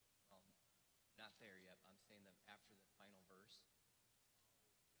there yet. I'm saying that after the final verse,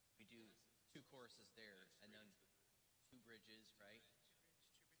 we do 2 choruses there, and then 2 bridges, right?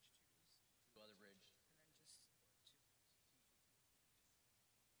 2 other bridge. And then just 2.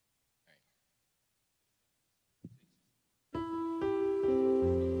 All right.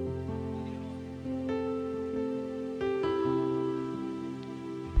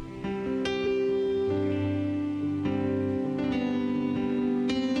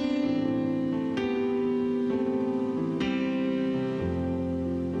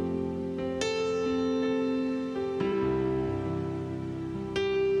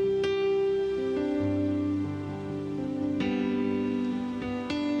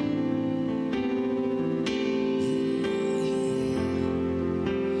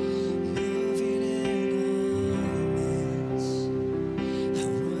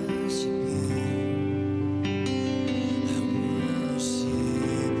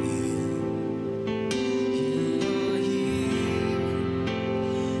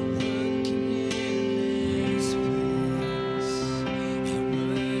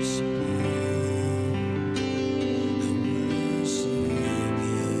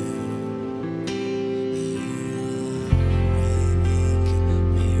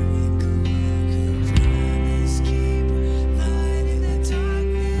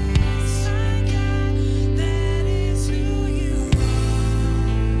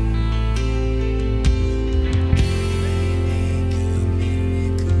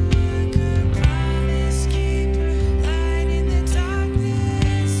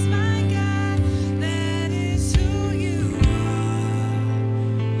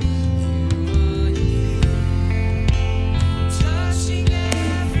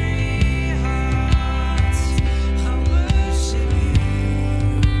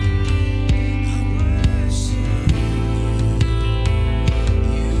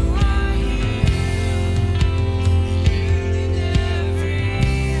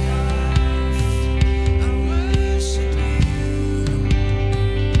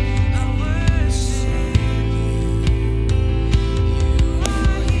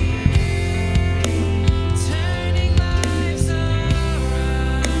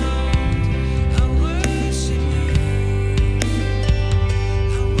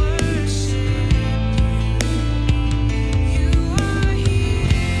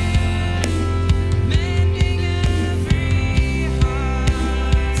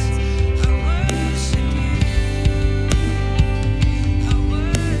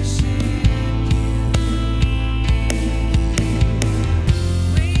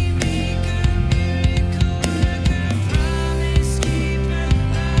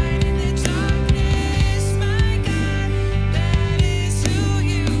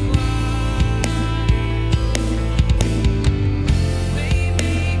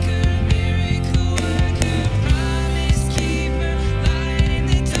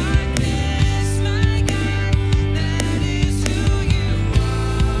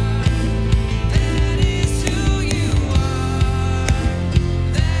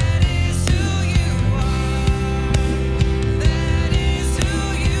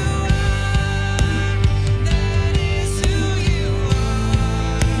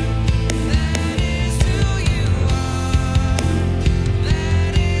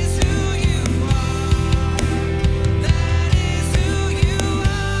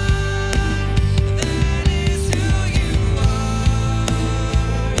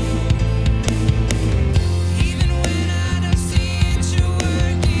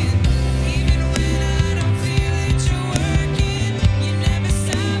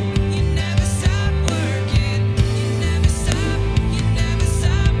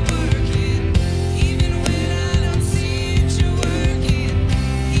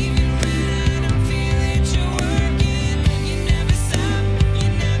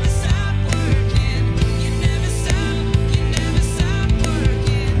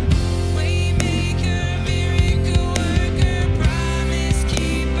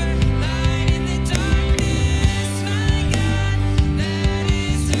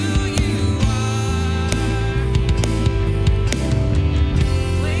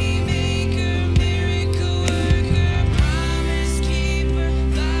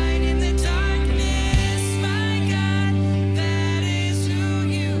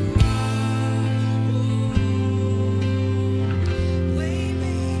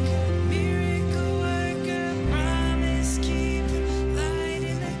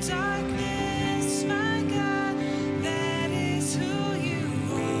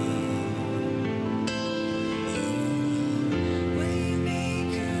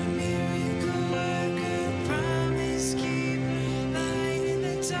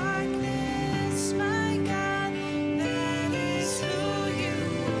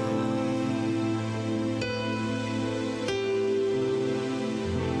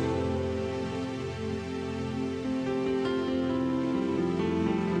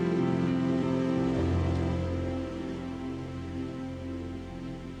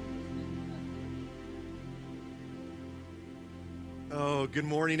 Oh, good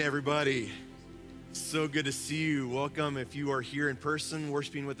morning, everybody. So good to see you. Welcome if you are here in person,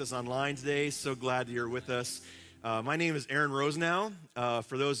 worshiping with us online today. So glad that you're with us. My name is Aaron Rosenau.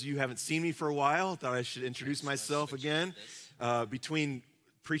 For those of you who haven't seen me for a while, I thought I should introduce myself again. Between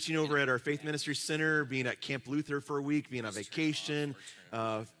preaching over at our Faith Ministry Center, being at Camp Luther for a week, being on vacation,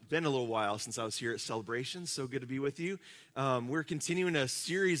 been a little while since I was here at Celebration. So good to be with you. We're continuing a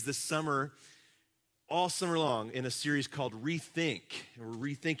series this summer, all summer long, in a series called Rethink. And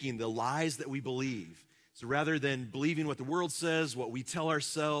we're rethinking the lies that we believe. So rather than believing what the world says, what we tell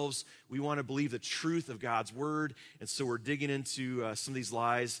ourselves, we want to believe the truth of God's word. And so we're digging into some of these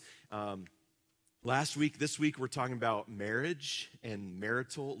lies. This week, we're talking about marriage and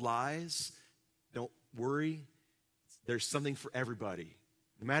marital lies. Don't worry. There's something for everybody.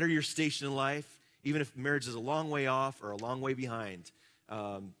 No matter your station in life, even if marriage is a long way off or a long way behind,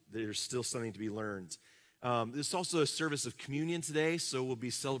 there's still something to be learned. This is also a service of communion today, so we'll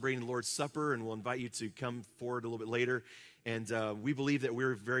be celebrating the Lord's Supper, and we'll invite you to come forward a little bit later. And we believe that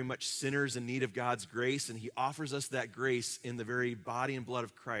we're very much sinners in need of God's grace, and he offers us that grace in the very body and blood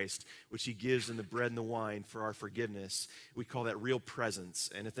of Christ, which he gives in the bread and the wine for our forgiveness. We call that real presence.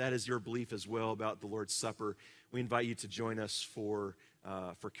 And if that is your belief as well about the Lord's Supper, we invite you to join us for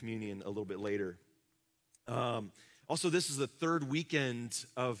communion a little bit later. Also, this is the third weekend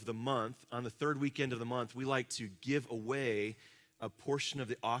of the month. On the third weekend of the month, we like to give away a portion of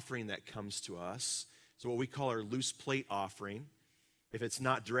the offering that comes to us. So what we call our loose plate offering. If it's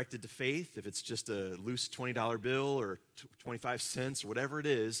not directed to faith, if it's just a loose $20 bill or 25 cents or whatever it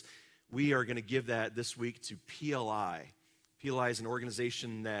is, we are going to give that this week to PLI. PLI is an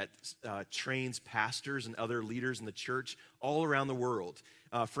organization that trains pastors and other leaders in the church all around the world.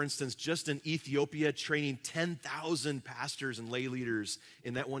 For instance, just in Ethiopia, training 10,000 pastors and lay leaders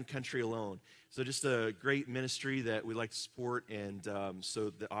in that one country alone. So just a great ministry that we like to support, and so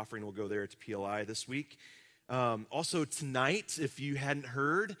the offering will go there to PLI this week. Also tonight, if you hadn't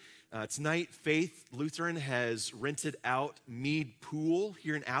heard, tonight Faith Lutheran has rented out Mead Pool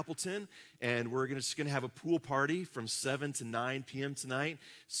here in Appleton, and we're just going to have a pool party from 7 to 9 p.m. tonight.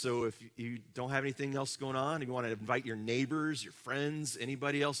 So if you don't have anything else going on, if you want to invite your neighbors, your friends,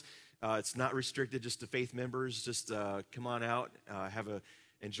 anybody else, it's not restricted just to Faith members. Just come on out,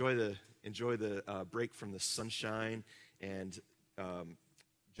 enjoy the break from the sunshine, and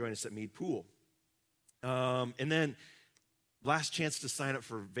join us at Mead Pool. And then last chance to sign up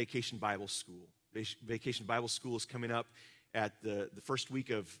for Vacation Bible School. Vacation Bible School is coming up at the first week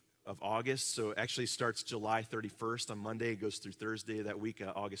of August. So it actually starts July 31st on Monday. It goes through Thursday of that week,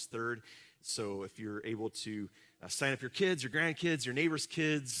 August 3rd. So if you're able to sign up your kids, your grandkids, your neighbors'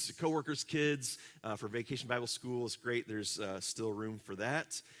 kids, coworkers' kids for Vacation Bible School, it's great. There's still room for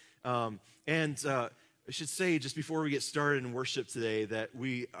that. And I should say, just before we get started in worship today, that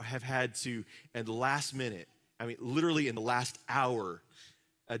we have had to, at the last minute, literally in the last hour,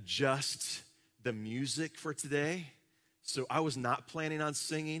 adjust the music for today. So I was not planning on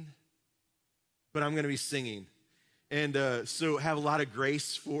singing, but I'm going to be singing. And so have a lot of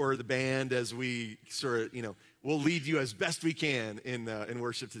grace for the band as we sort of, we'll lead you as best we can in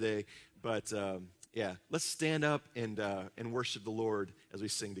worship today. But let's stand up and worship the Lord as we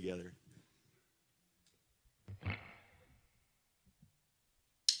sing together.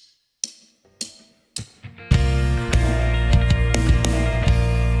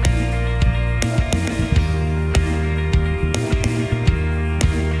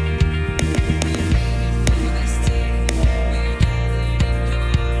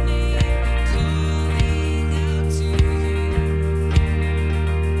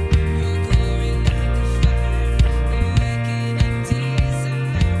 Awakening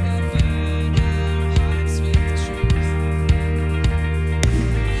desire.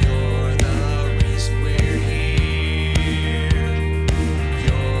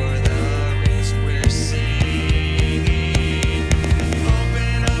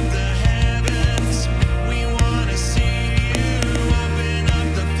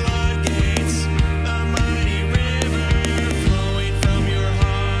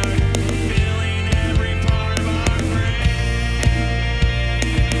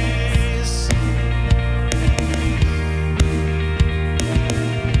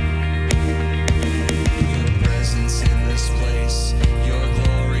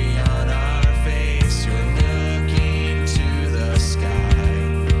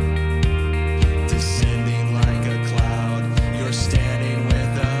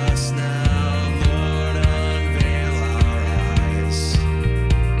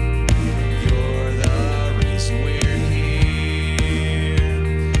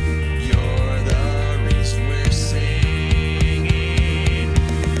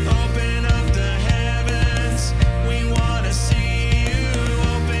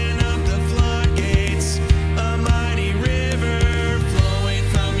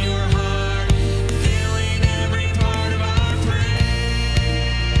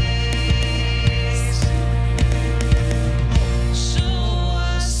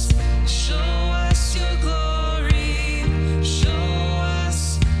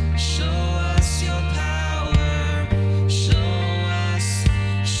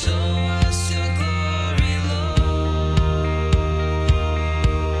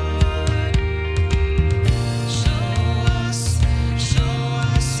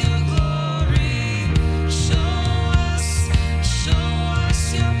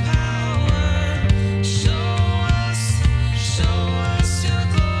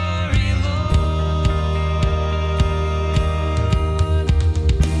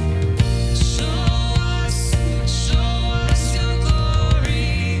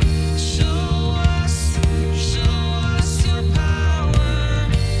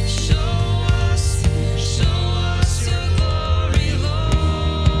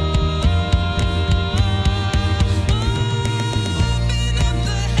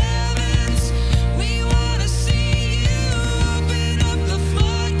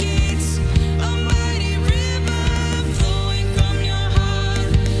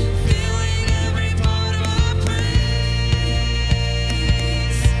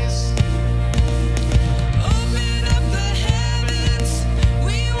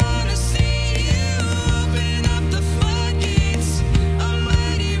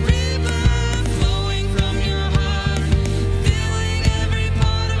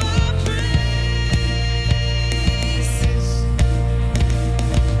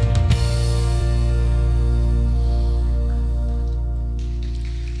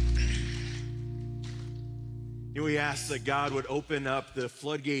 ask that God would open up the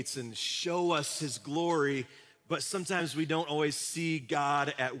floodgates and show us his glory, but sometimes we don't always see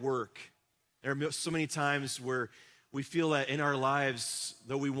God at work. There are so many times where we feel that in our lives,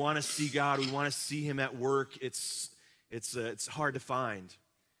 though we want to see God, we want to see him at work, it's hard to find. So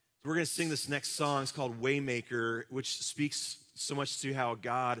we're going to sing this next song. It's called Waymaker, which speaks so much to how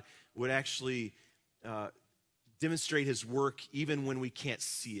God would actually demonstrate his work even when we can't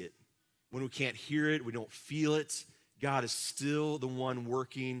see it. When we can't hear it, we don't feel it, God is still the one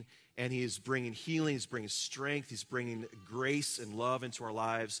working, and he is bringing healing, he's bringing strength, he's bringing grace and love into our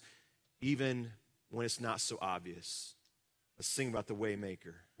lives, even when it's not so obvious. Let's sing about the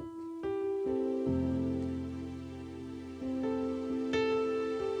Waymaker.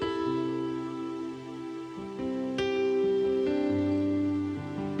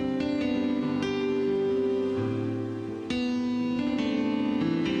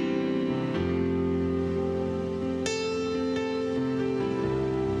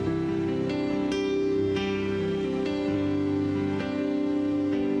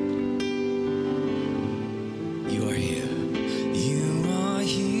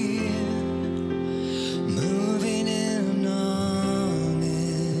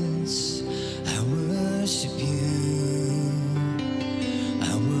 I worship you.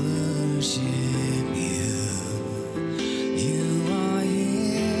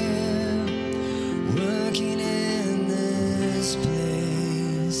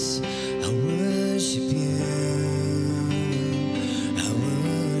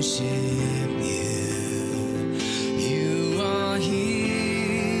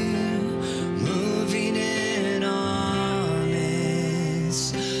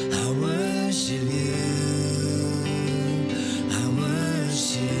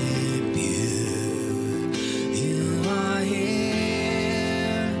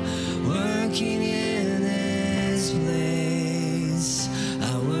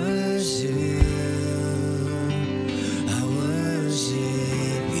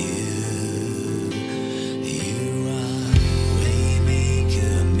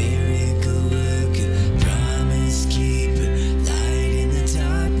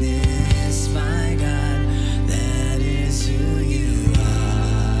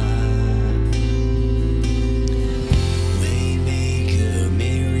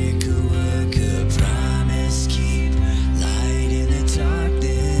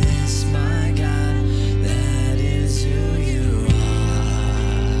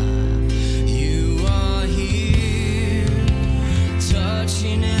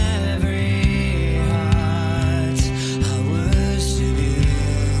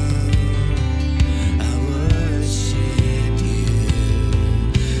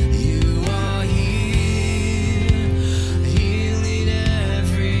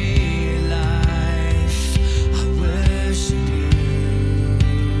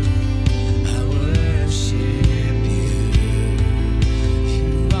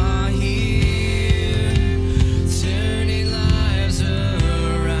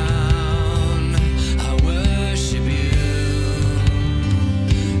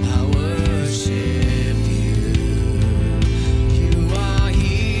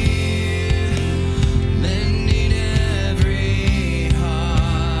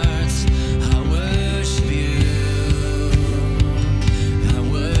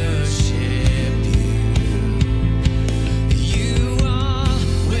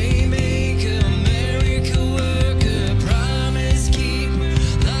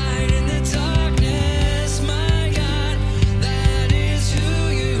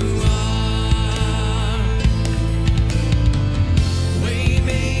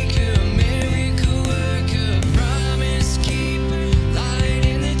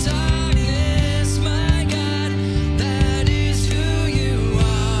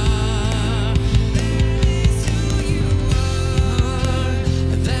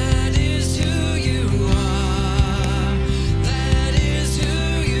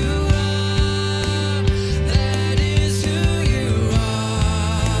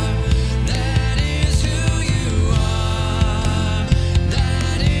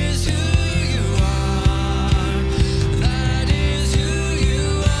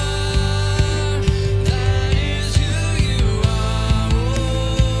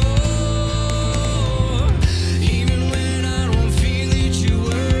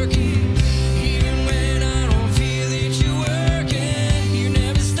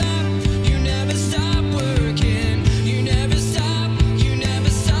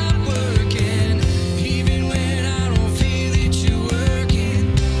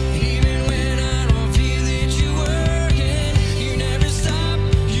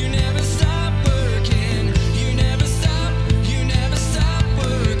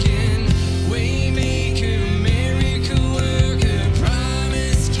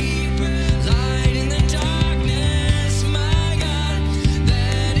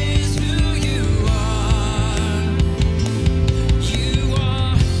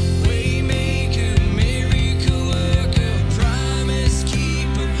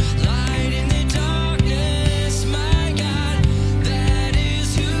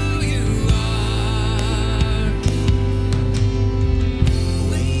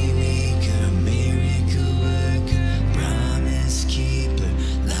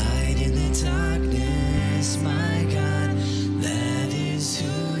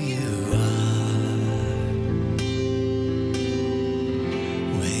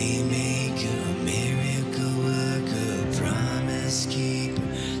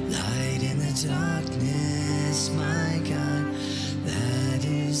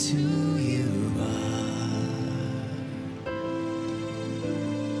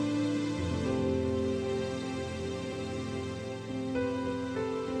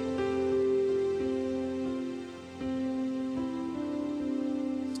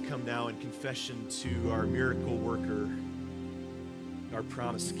 come now in confession to our miracle worker, our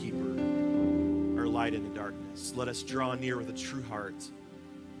promise keeper, our light in the darkness. Let us draw near with a true heart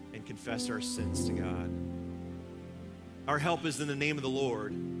and confess our sins to God. Our help is in the name of the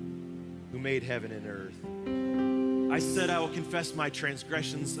Lord, who made heaven and earth. I said I will confess my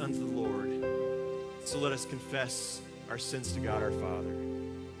transgressions unto the Lord. So let us confess our sins to God our Father.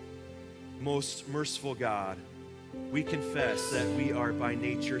 Most merciful God, we confess that we are by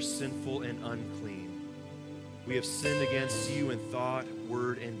nature sinful and unclean. We have sinned against you in thought,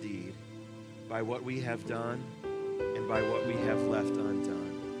 word, and deed, by what we have done and by what we have left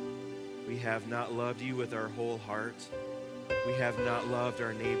undone. We have not loved you with our whole heart. We have not loved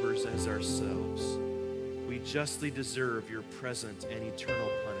our neighbors as ourselves. We justly deserve your present and eternal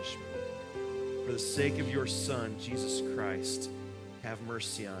punishment. For the sake of your Son, Jesus Christ, have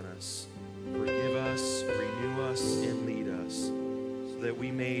mercy on us. Forgive us, renew us, and lead us, so that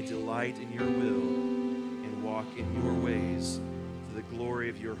we may delight in your will and walk in your ways to the glory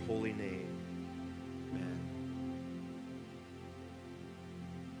of your holy name. Amen.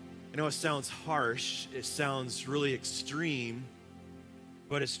 I know it sounds harsh, it sounds really extreme,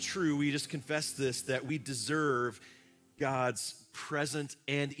 but it's true. We just confess this, that we deserve God's present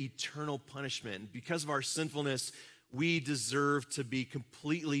and eternal punishment. And because of our sinfulness, we deserve to be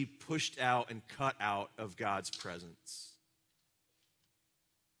completely pushed out and cut out of God's presence.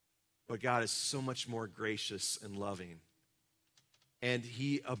 But God is so much more gracious and loving. And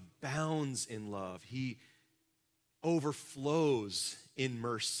he abounds in love. He overflows in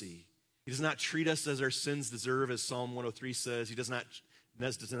mercy. He does not treat us as our sins deserve, as Psalm 103 says. He does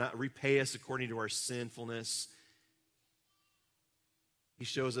not repay us according to our sinfulness. He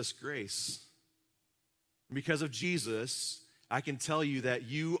shows us grace. Because of Jesus, I can tell you that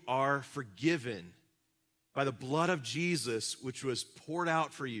you are forgiven by the blood of Jesus, which was poured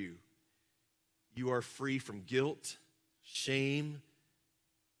out for you. You are free from guilt, shame,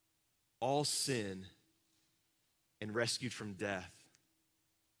 all sin, and rescued from death,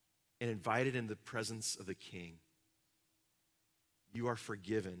 and invited into the presence of the King. You are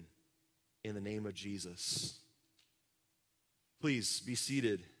forgiven in the name of Jesus. Please be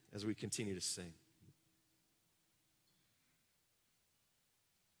seated as we continue to sing.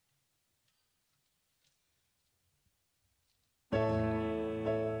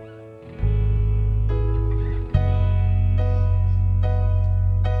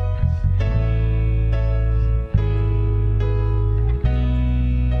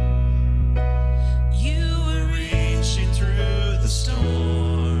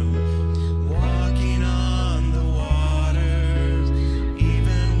 Walking on the water,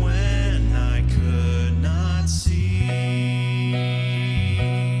 even when I could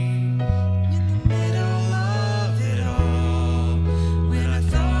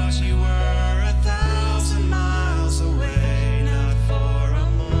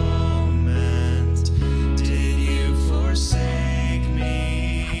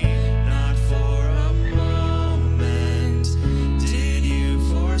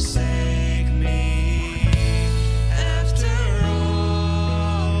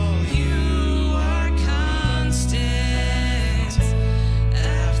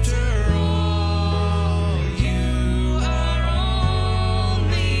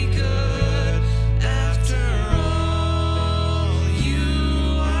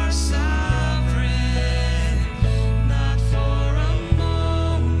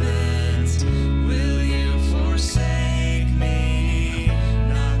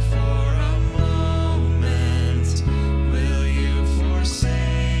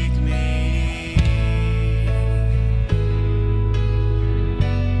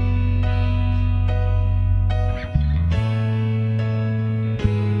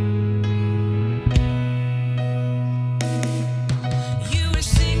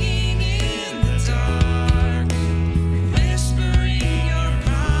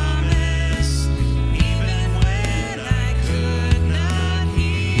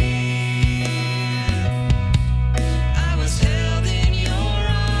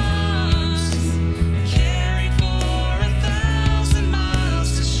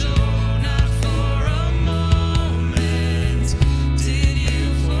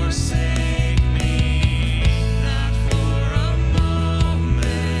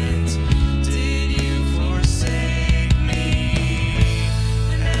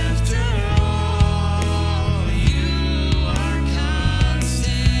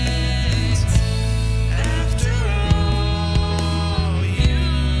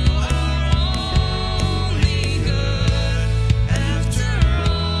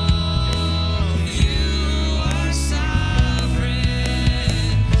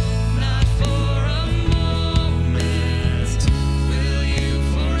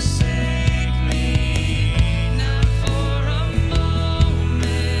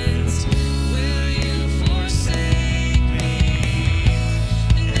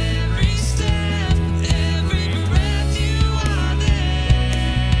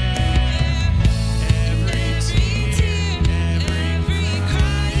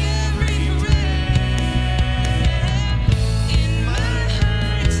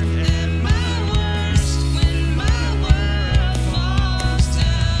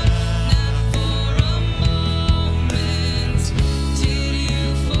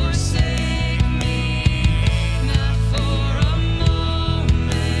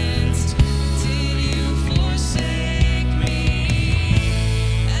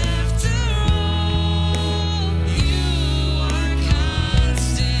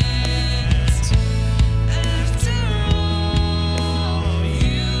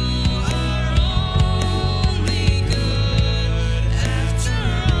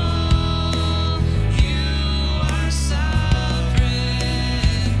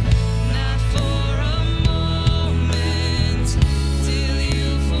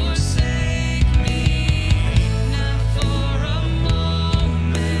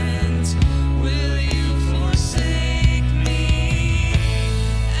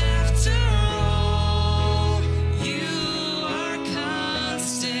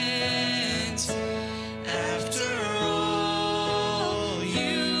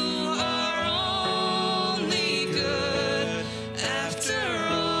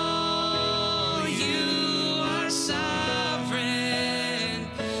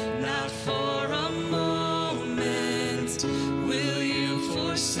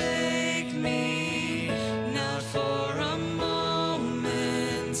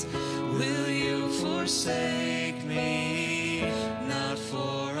forsake me, not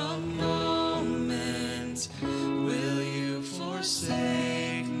for a moment will you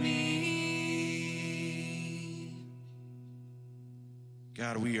forsake me.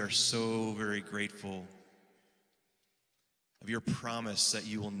 God, we are so very grateful of your promise that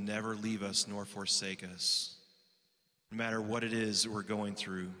you will never leave us nor forsake us, no matter what it is that we're going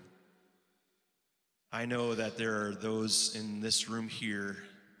through. I know that there are those in this room here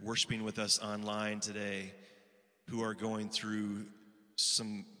worshiping with us online today who are going through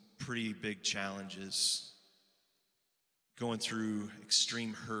some pretty big challenges, going through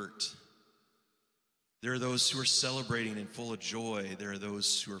extreme hurt. There are those who are celebrating and full of joy. There are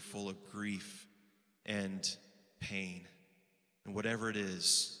those who are full of grief and pain. And whatever it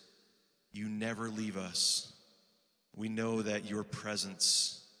is, you never leave us. We know that your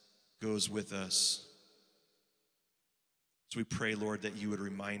presence goes with us. So we pray, Lord, that you would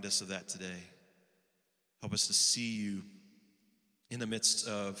remind us of that today. Help us to see you in the midst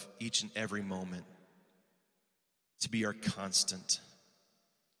of each and every moment, to be our constant,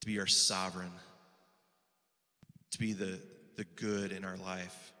 to be our sovereign, to be the good in our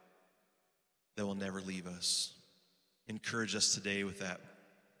life that will never leave us. Encourage us today with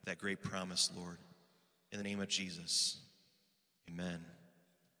that great promise, Lord. In the name of Jesus, amen.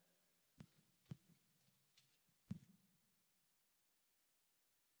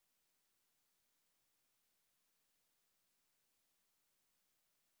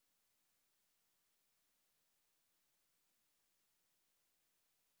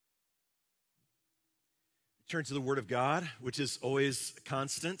 Turn to the Word of God, which is always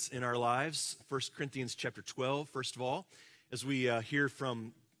constant in our lives. 1 Corinthians chapter 12, first of all, as we hear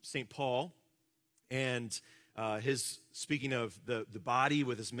from St. Paul and his speaking of the body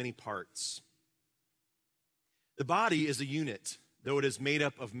with its many parts. The body is a unit, though it is made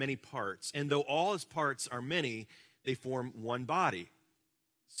up of many parts. And though all its parts are many, they form one body.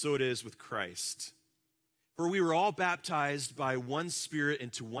 So it is with Christ. For we were all baptized by one Spirit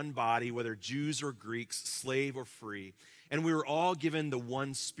into one body, whether Jews or Greeks, slave or free, and we were all given the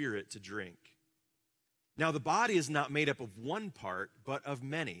one Spirit to drink. Now the body is not made up of one part, but of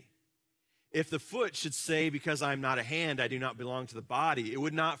many. If the foot should say, because I am not a hand, I do not belong to the body, it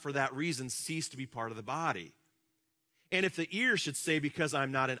would not for that reason cease to be part of the body. And if the ear should say, because I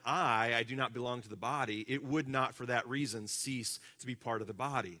am not an eye, I do not belong to the body, it would not for that reason cease to be part of the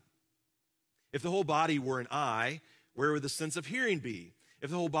body. If the whole body were an eye, where would the sense of hearing be? If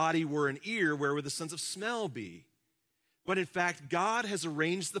the whole body were an ear, where would the sense of smell be? But in fact, God has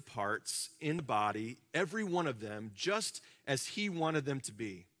arranged the parts in the body, every one of them, just as he wanted them to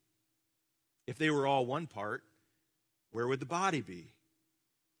be. If they were all one part, where would the body be?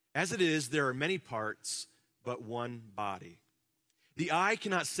 As it is, there are many parts, but one body. The eye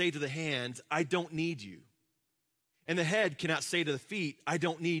cannot say to the hand, I don't need you. And the head cannot say to the feet, I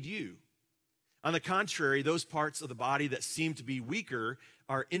don't need you. On the contrary, those parts of the body that seem to be weaker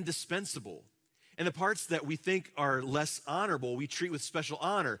are indispensable. And the parts that we think are less honorable, we treat with special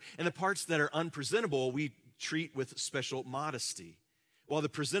honor. And the parts that are unpresentable, we treat with special modesty. While the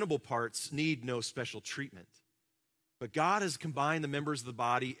presentable parts need no special treatment. But God has combined the members of the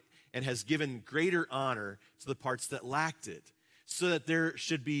body and has given greater honor to the parts that lacked it, so that there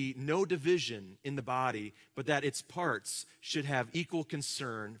should be no division in the body, but that its parts should have equal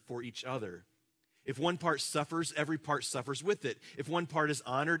concern for each other. If one part suffers, every part suffers with it. If one part is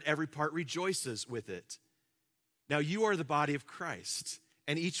honored, every part rejoices with it. Now you are the body of Christ,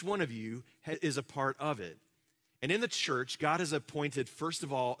 and each one of you is a part of it. And in the church, God has appointed, first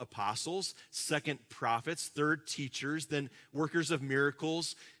of all, apostles, second, prophets, third, teachers, then workers of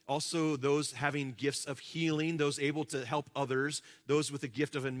miracles, also those having gifts of healing, those able to help others, those with a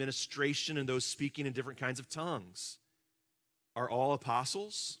gift of administration, and those speaking in different kinds of tongues. Are all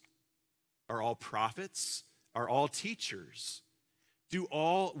apostles? Are all prophets? Are all teachers? Do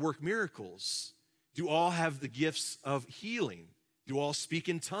all work miracles? Do all have the gifts of healing? Do all speak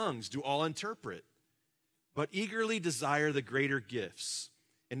in tongues? Do all interpret? But eagerly desire the greater gifts.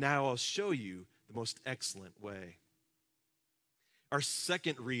 And now I'll show you the most excellent way. Our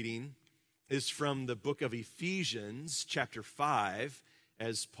second reading is from the book of Ephesians, chapter 5,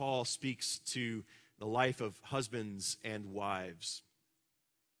 as Paul speaks to the life of husbands and wives.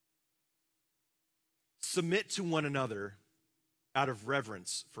 Submit to one another out of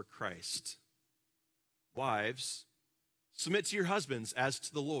reverence for Christ. Wives, submit to your husbands as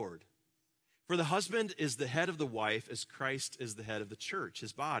to the Lord. For the husband is the head of the wife, as Christ is the head of the church,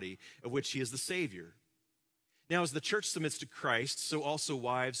 his body, of which he is the Savior. Now, as the church submits to Christ, so also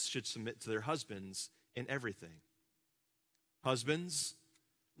wives should submit to their husbands in everything. Husbands,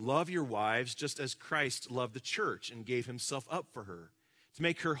 love your wives just as Christ loved the church and gave himself up for her, to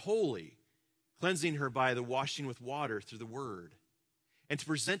make her holy, cleansing her by the washing with water through the word, and to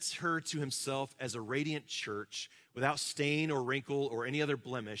present her to himself as a radiant church without stain or wrinkle or any other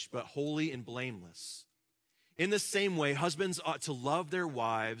blemish, but holy and blameless. In the same way, husbands ought to love their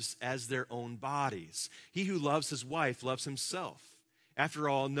wives as their own bodies. He who loves his wife loves himself. After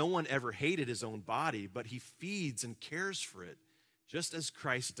all, no one ever hated his own body, but he feeds and cares for it, just as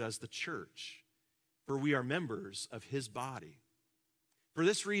Christ does the church. For we are members of his body. For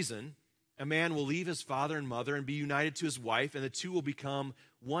this reason, a man will leave his father and mother and be united to his wife, and the two will become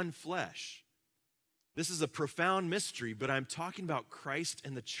one flesh. This is a profound mystery, but I'm talking about Christ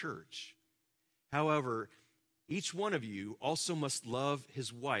and the church. However, each one of you also must love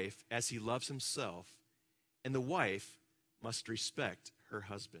his wife as he loves himself, and the wife must respect her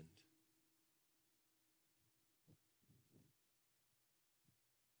husband.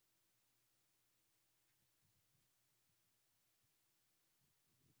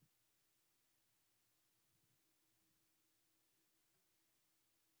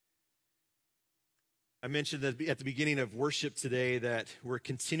 I mentioned that at the beginning of worship today that we're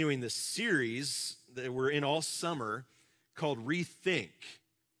continuing this series that we're in all summer called Rethink,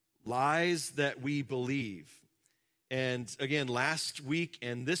 Lies That We Believe. And again, last week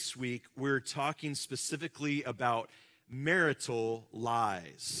and this week, we're talking specifically about marital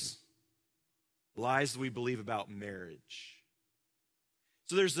lies. Lies that we believe about marriage.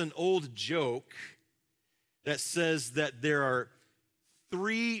 So there's an old joke that says that there are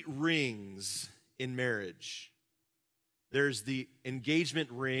 3 rings in marriage. There's the engagement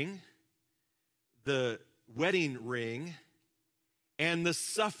ring, the wedding ring, and the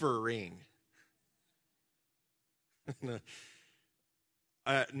suffer ring. It's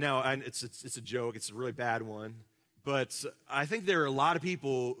a joke. It's a really bad one. But I think there are a lot of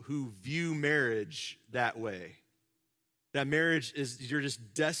people who view marriage that way. That marriage is, you're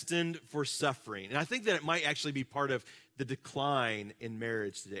just destined for suffering. And I think that it might actually be part of the decline in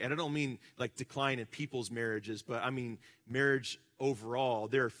marriage today. And I don't mean like decline in people's marriages, but I mean marriage overall.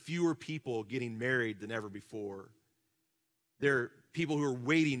 There are fewer people getting married than ever before. There are people who are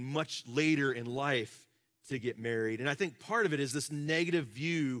waiting much later in life to get married. And I think part of it is this negative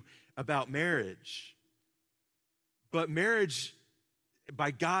view about marriage. But marriage,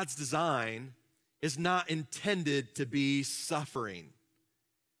 by God's design, is not intended to be suffering.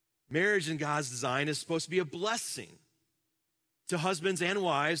 Marriage in God's design is supposed to be a blessing to husbands and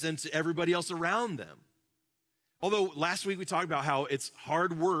wives and to everybody else around them. Although last week we talked about how it's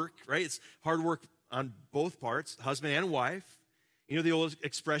hard work, right? It's hard work on both parts, husband and wife. You know the old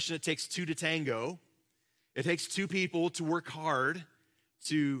expression, it takes 2 to tango. It takes 2 people to work hard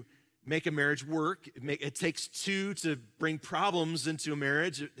to make a marriage work. It takes 2 to bring problems into a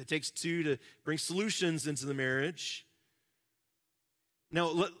marriage. It takes 2 to bring solutions into the marriage.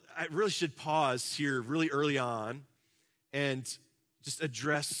 Now, I really should pause here really early on and just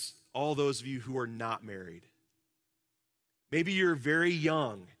address all those of you who are not married. Maybe you're very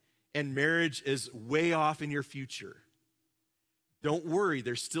young and marriage is way off in your future. Don't worry,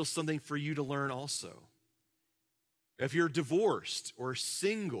 there's still something for you to learn also. If you're divorced or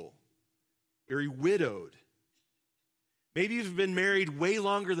single, or widowed, maybe you've been married way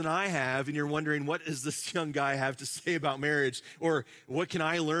longer than I have and you're wondering, what does this young guy have to say about marriage? Or what can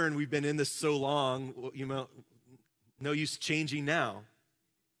I learn? We've been in this so long, no use changing now.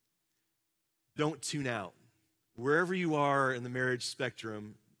 Don't tune out. Wherever you are in the marriage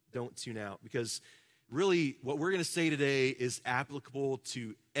spectrum, don't tune out, because really what we're going to say today is applicable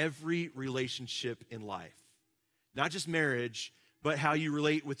to every relationship in life. Not just marriage, but how you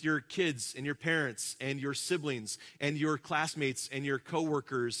relate with your kids and your parents and your siblings and your classmates and your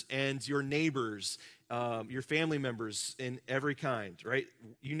coworkers and your neighbors, your family members in every kind, right?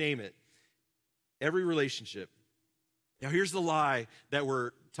 You name it. Every relationship. Now, here's the lie that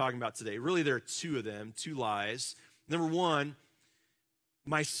we're talking about today. Really, there are 2 of them, 2 lies. Number 1,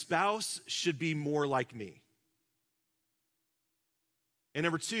 my spouse should be more like me. And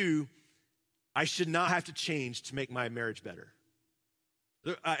number 2, I should not have to change to make my marriage better.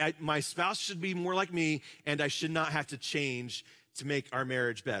 My spouse should be more like me, and I should not have to change to make our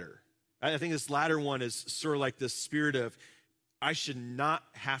marriage better. I think this latter one is sort of like the spirit of, I should not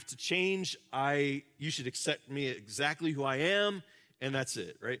have to change. You should accept me exactly who I am, and that's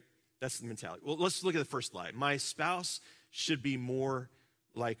it, right? That's the mentality. Well, let's look at the first lie. My spouse should be more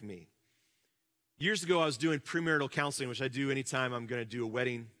like me. Years ago, I was doing premarital counseling, which I do anytime I'm going to do a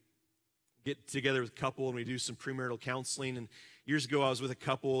wedding, get together with a couple, and we do some premarital counseling. And years ago, I was with a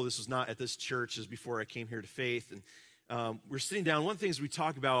couple. This was not at this church. This was before I came here to faith. And we're sitting down. One of the things we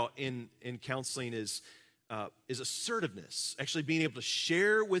talk about in counseling is assertiveness, actually being able to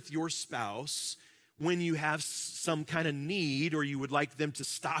share with your spouse when you have some kind of need or you would like them to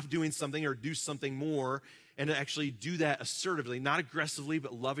stop doing something or do something more, and to actually do that assertively, not aggressively,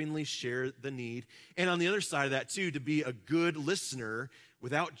 but lovingly share the need. And on the other side of that, too, to be a good listener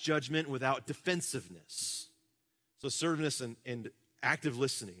without judgment, without defensiveness. So assertiveness and active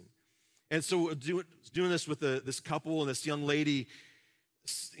listening. And so we're doing this with this couple, and this young lady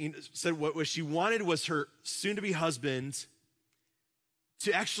said what she wanted was her soon-to-be husband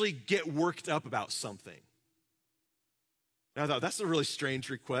to actually get worked up about something. And I thought, that's a really strange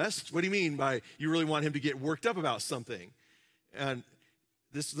request. What do you mean by you really want him to get worked up about something? And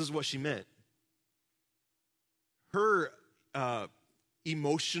this is what she meant. Her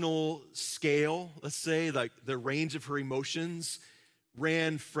emotional scale, let's say, like the range of her emotions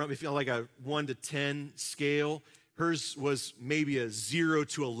ran from, if you know, like a 1 to 10 scale. Hers was maybe a 0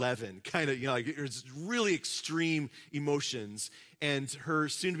 to 11, kind of, like it's really extreme emotions. And her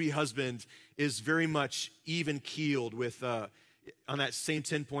soon-to-be husband is very much even-keeled with, on that same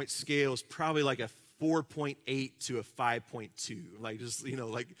 10-point scale, is probably like a 4.8 to a 5.2, like just,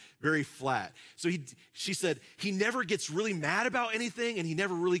 like very flat. So she said, he never gets really mad about anything, and he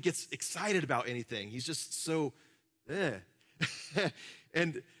never really gets excited about anything. He's just so,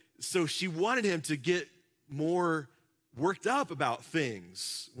 And so she wanted him to get more worked up about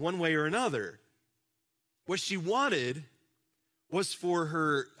things one way or another. What she wanted was for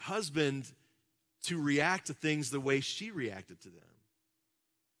her husband to react to things the way she reacted to them.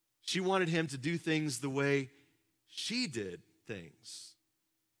 She wanted him to do things the way she did things.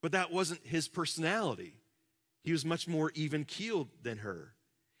 But that wasn't his personality. He was much more even-keeled than her.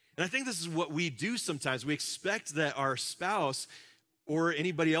 And I think this is what we do sometimes. We expect that our spouse or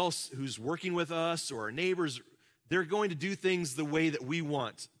anybody else who's working with us or our neighbors, they're going to do things the way that we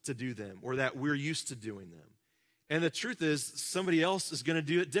want to do them or that we're used to doing them. And the truth is, somebody else is going to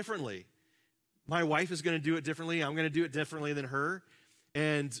do it differently. My wife is going to do it differently. I'm going to do it differently than her.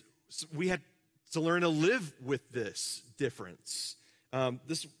 And we had to learn to live with this difference.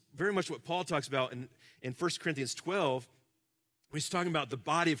 This is very much what Paul talks about in 1 Corinthians 12. When he's talking about the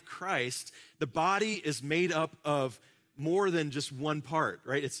body of Christ, the body is made up of more than just one part,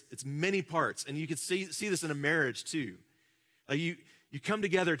 right? It's many parts. And you can see this in a marriage too. You come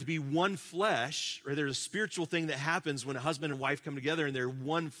together to be one flesh, right? There's a spiritual thing that happens when a husband and wife come together and they're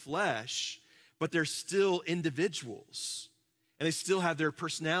one flesh, but they're still individuals. And they still have their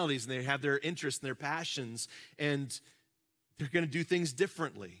personalities and they have their interests and their passions, and they're going to do things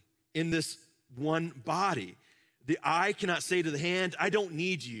differently in this one body. The eye cannot say to the hand, I don't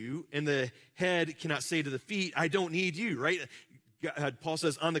need you, and the head cannot say to the feet, I don't need you, right? Paul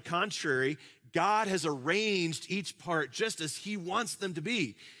says, on the contrary, God has arranged each part just as he wants them to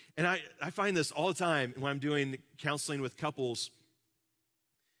be. And I find this all the time when I'm doing counseling with couples.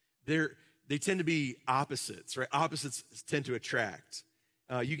 They tend to be opposites, right? Opposites tend to attract.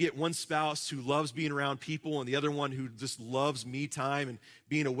 You get one spouse who loves being around people and the other one who just loves me time and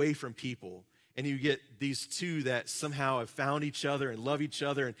being away from people. And you get these two that somehow have found each other and love each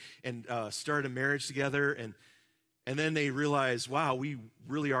other and start a marriage together. And then they realize, wow, we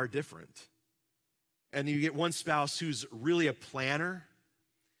really are different. And you get one spouse who's really a planner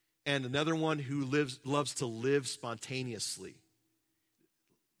and another one who loves to live spontaneously.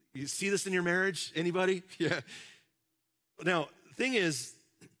 You see this in your marriage? Anybody? Yeah. Now, the thing is,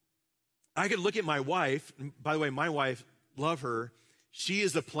 I could look at my wife. And by the way, my wife, love her. She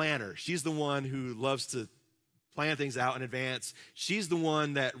is a planner. She's the one who loves to plan things out in advance. She's the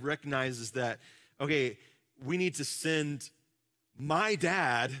one that recognizes that, okay, we need to send my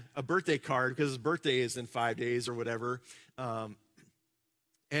dad a birthday card because his birthday is in 5 days or whatever.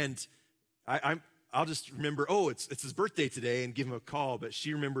 And I'll just remember, oh, it's his birthday today and give him a call, but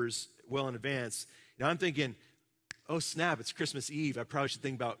she remembers well in advance. Now I'm thinking, oh, snap, it's Christmas Eve. I probably should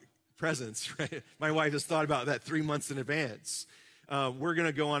think about presents, right? My wife has thought about that 3 months in advance. We're going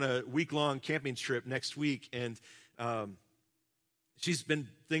to go on a week-long camping trip next week, and she's been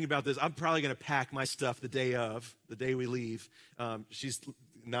thinking about this. I'm probably going to pack my stuff the day we leave. She's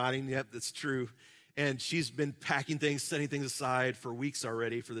nodding, yep, that's true. And she's been packing things, setting things aside for weeks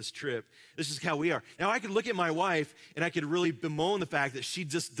already for this trip. This is how we are. Now, I could look at my wife, and I could really bemoan the fact that she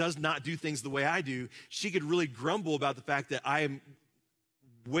just does not do things the way I do. She could really grumble about the fact that I am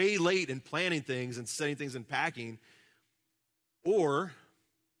way late in planning things and setting things and packing. Or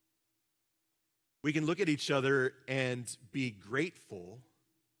we can look at each other and be grateful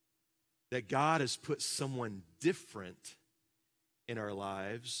that God has put someone different in our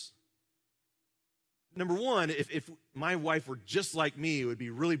lives number one, if my wife were just like me, it would be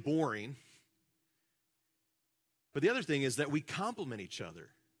really boring. But the other thing is that we complement each other.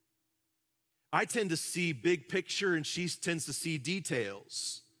 I tend to see big picture and she tends to see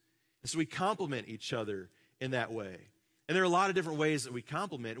details. And so we complement each other in that way. And there are a lot of different ways that we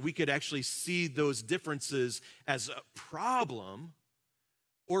complement. We could actually see those differences as a problem,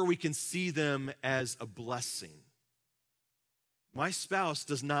 or we can see them as a blessing. My spouse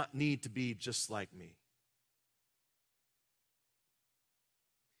does not need to be just like me.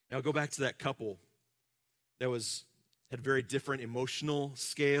 Now go back to that couple that had very different emotional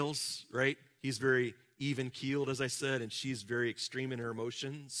scales, right? He's very even-keeled, as I said, and she's very extreme in her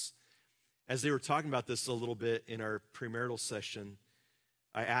emotions. As they were talking about this a little bit in our premarital session,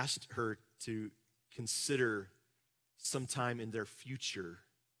 I asked her to consider sometime in their future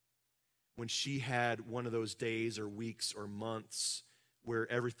when she had one of those days or weeks or months where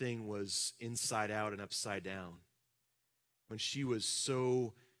everything was inside out and upside down. When she was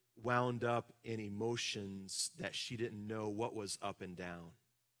so wound up in emotions that she didn't know what was up and down.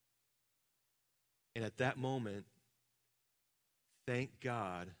 And at that moment, thank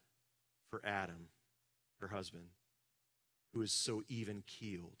God for Adam, her husband, who is so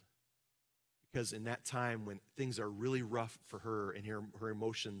even-keeled. Because in that time when things are really rough for her and her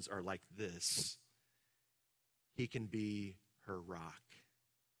emotions are like this, he can be her rock.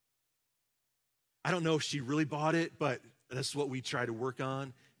 I don't know if she really bought it, but that's what we try to work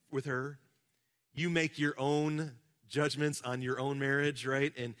on with her. You make your own judgments on your own marriage,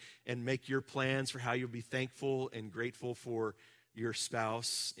 right? And make your plans for how you'll be thankful and grateful for your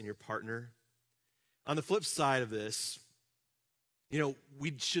spouse and your partner. On the flip side of this,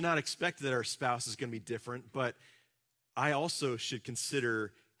 we should not expect that our spouse is going to be different, but I also should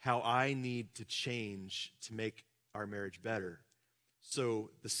consider how I need to change to make our marriage better.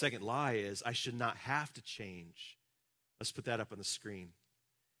 So the second lie is I should not have to change. Let's put that up on the screen.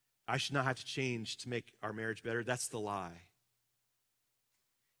 I should not have to change to make our marriage better. That's the lie.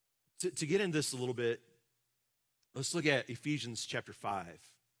 To get into this a little bit, let's look at Ephesians chapter 5.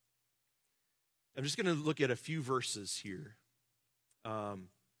 I'm just going to look at a few verses here. Starting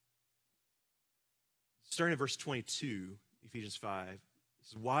at verse 22, Ephesians 5. It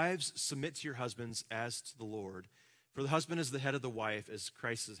says, "Wives, submit to your husbands as to the Lord. For the husband is the head of the wife, as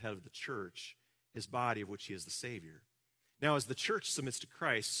Christ is the head of the church, his body, of which he is the Savior. Now, as the church submits to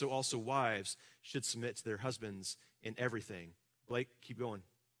Christ, so also wives should submit to their husbands in everything." Blake, keep going.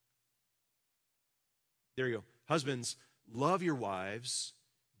 There you go. "Husbands, love your wives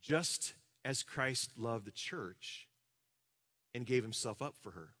just as Christ loved the church and gave himself up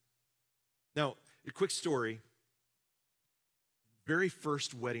for her." Now, a quick story. Very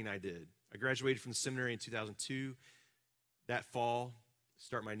first wedding I did. I graduated from the seminary in 2002. That fall,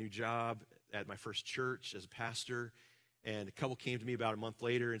 start my new job at my first church as a pastor. And a couple came to me about a month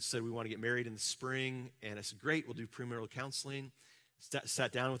later and said, "We want to get married in the spring." And I said, "Great, we'll do premarital counseling."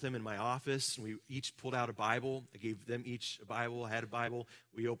 Sat down with them in my office, and we each pulled out a Bible. I gave them each a Bible. I had a Bible.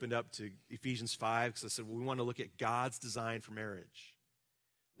 We opened up to Ephesians 5 because I said, we want to look at God's design for marriage.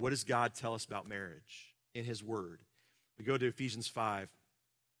 What does God tell us about marriage in his word? We go to Ephesians 5.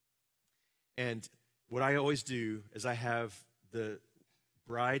 And what I always do is I have the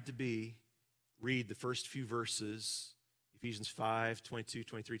bride-to-be read the first few verses, Ephesians 5, 22,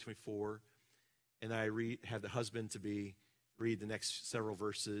 23, 24, and I have the husband-to-be read the next several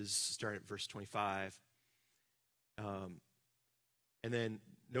verses, starting at verse 25. And then,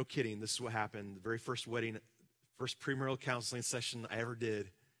 no kidding, this is what happened. The very first wedding, first premarital counseling session I ever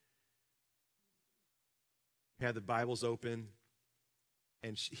did. We had the Bibles open,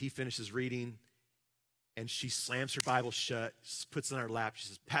 and he finishes reading, and she slams her Bible shut, puts it on her lap. She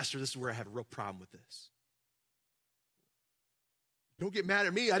says, "Pastor, this is where I have a real problem with this." Don't get mad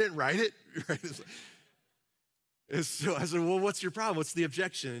at me. I didn't write it. Right? And so I said, "Well, what's your problem? What's the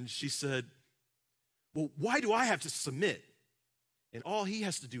objection?" And she said, "Well, why do I have to submit? And all he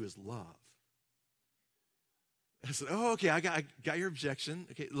has to do is love." I said, "Oh, okay, I got your objection.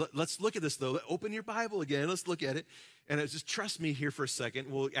 Okay, let's look at this, though. Open your Bible again. Let's look at it. And just trust me here for a second.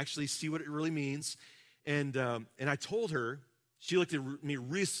 We'll actually see what it really means." And I told her, she looked at me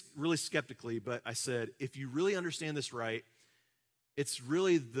really skeptically, but I said, "If you really understand this right, it's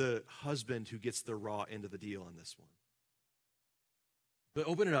really the husband who gets the raw end of the deal on this one." But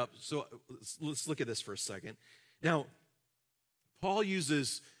open it up. So let's look at this for a second. Now, Paul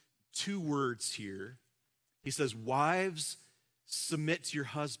uses two words here. He says, "Wives, submit to your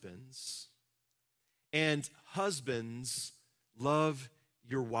husbands, and husbands, love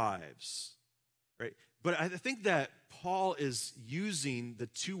your wives." Right? But I think that Paul is using the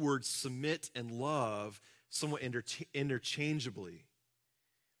two words submit and love somewhat interchangeably.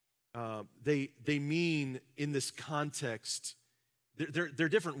 They mean in this context, they're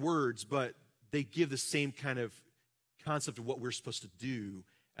different words, but they give the same kind of concept of what we're supposed to do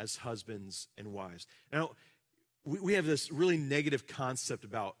as husbands and wives. Now, we have this really negative concept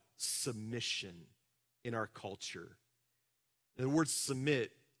about submission in our culture. The word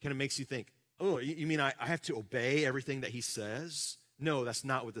submit kind of makes you think, oh, you mean I have to obey everything that he says? No, that's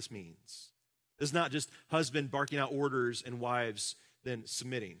not what this means. It's not just husband barking out orders and wives then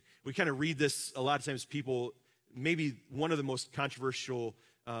submitting. We kind of read this a lot of times, people, maybe one of the most controversial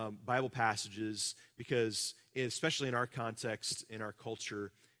Bible passages, because especially in our context, in our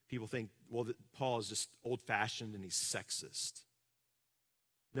culture, people think, well, that Paul is just old-fashioned and he's sexist.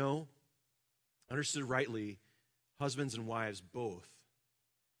 No, understood rightly, husbands and wives both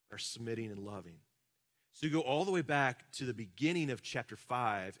are submitting and loving. So you go all the way back to the beginning of chapter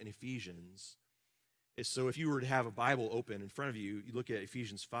 5 in Ephesians. So if you were to have a Bible open in front of you, you look at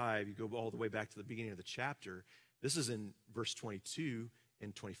Ephesians 5, you go all the way back to the beginning of the chapter. This is in verse 22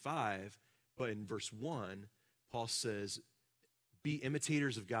 and 25, but in verse 1, Paul says, be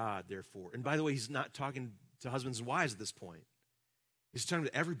imitators of God, therefore. And by the way, he's not talking to husbands and wives at this point. He's talking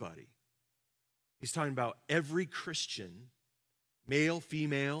to everybody. He's talking about every Christian, male,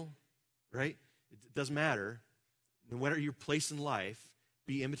 female, right? It doesn't matter. No matter your place in life,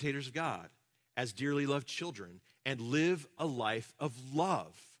 be imitators of God as dearly loved children and live a life of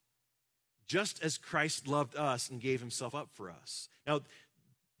love, just as Christ loved us and gave himself up for us. Now,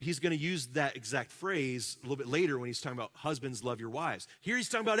 he's going to use that exact phrase a little bit later when he's talking about husbands, love your wives. Here he's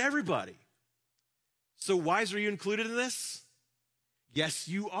talking about everybody. So wives, are you included in this? Yes,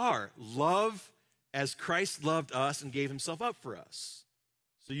 you are. Love as Christ loved us and gave himself up for us.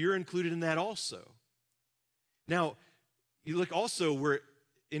 So you're included in that also. Now, you look also where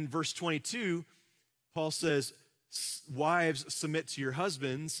in verse 22, Paul says, wives, submit to your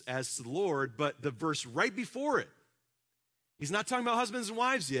husbands as to the Lord, but the verse right before it, he's not talking about husbands and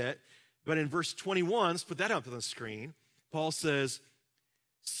wives yet, but in verse 21, let's put that up on the screen, Paul says,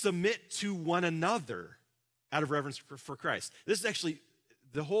 submit to one another out of reverence for Christ. This is actually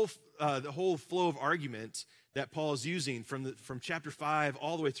the whole flow of argument that Paul is using from chapter 5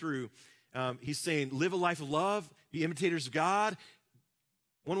 all the way through. He's saying, live a life of love, be imitators of God.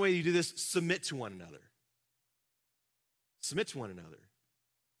 One way you do this, submit to one another. Submit to one another.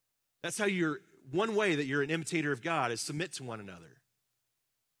 That's how one way that you're an imitator of God is submit to one another.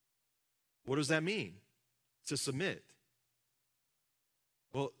 What does that mean, to submit?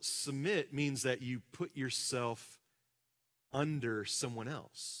 Well, submit means that you put yourself under someone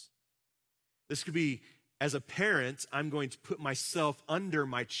else. This could be, as a parent, I'm going to put myself under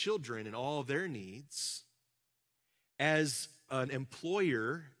my children and all of their needs. As an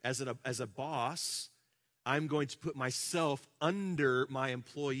employer, as a boss, I'm going to put myself under my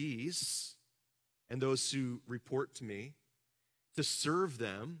employees and those who report to me to serve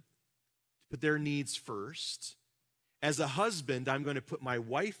them, to put their needs first. As a husband, I'm going to put my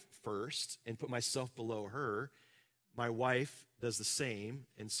wife first and put myself below her. My wife does the same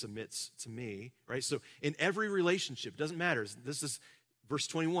and submits to me, right? So in every relationship, it doesn't matter. This is verse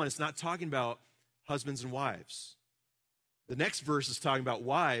 21. It's not talking about husbands and wives. The next verse is talking about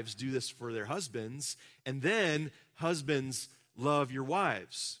wives do this for their husbands, and then husbands love your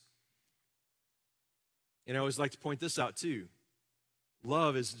wives. And I always like to point this out too.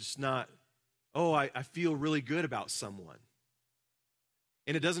 Love is just not, oh, I feel really good about someone.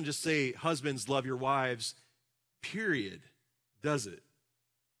 And it doesn't just say husbands love your wives, period, does it?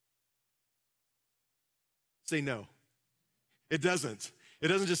 Say no. It doesn't. It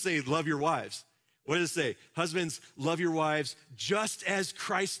doesn't just say love your wives. What does it say? Husbands, love your wives just as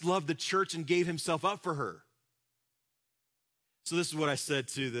Christ loved the church and gave himself up for her. So this is what I said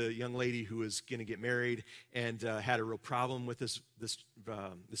to the young lady who was going to get married and had a real problem with this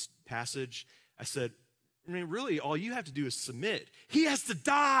passage. I said, I mean, really, all you have to do is submit. He has to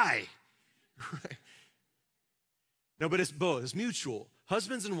die. Right? No, but it's both. It's mutual.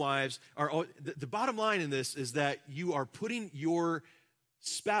 Husbands and wives are all, the bottom line in this is that you are putting your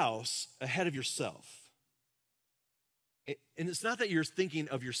spouse ahead of yourself. And it's not that you're thinking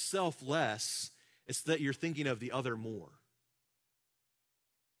of yourself less, it's that you're thinking of the other more.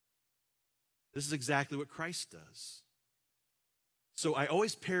 This is exactly what Christ does. So I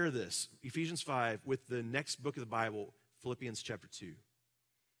always pair this, Ephesians 5, with the next book of the Bible, Philippians chapter 2. In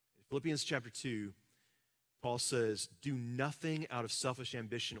Philippians chapter 2, Paul says, do nothing out of selfish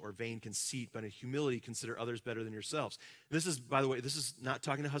ambition or vain conceit, but in humility consider others better than yourselves. This is, by the way, this is not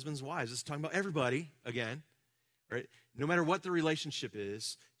talking to husbands and wives. This is talking about everybody, again, right? No matter what the relationship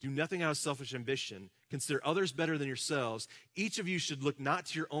is, do nothing out of selfish ambition. Consider others better than yourselves. Each of you should look not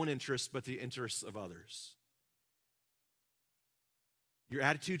to your own interests, but the interests of others. Your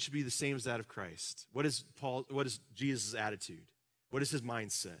attitude should be the same as that of Christ. What is Jesus' attitude? What is his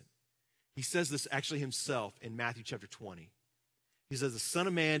mindset? He says this actually himself in Matthew chapter 20. He says, the Son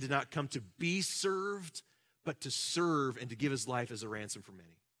of Man did not come to be served, but to serve and to give his life as a ransom for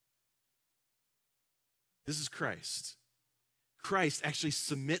many. This is Christ. Christ actually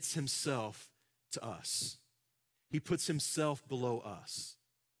submits himself to us. He puts himself below us.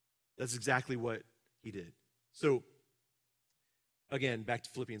 That's exactly what he did. So, again, back to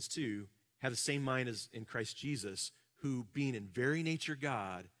Philippians 2, have the same mind as in Christ Jesus, who, being in very nature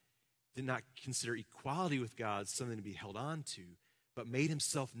God, did not consider equality with God something to be held on to, but made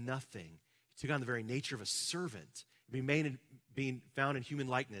himself nothing. He took on the very nature of a servant. Being found in human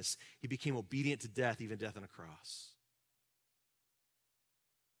likeness, he became obedient to death, even death on a cross.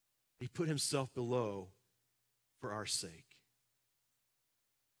 He put himself below for our sake.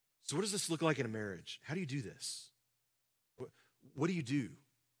 So what does this look like in a marriage? How do you do this? What do you do?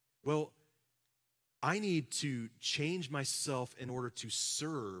 Well, I need to change myself in order to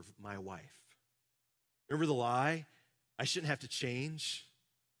serve my wife. Remember the lie? I shouldn't have to change.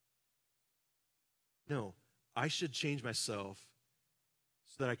 No, I should change myself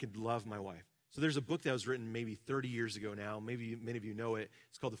so that I could love my wife. So there's a book that was written maybe 30 years ago now. Maybe many of you know it.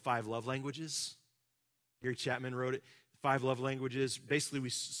 It's called The 5 Love Languages. Gary Chapman wrote it. 5 love languages. Basically,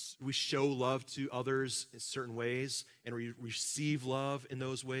 we show love to others in certain ways, and we receive love in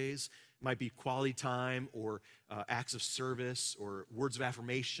those ways. It might be quality time, or acts of service, or words of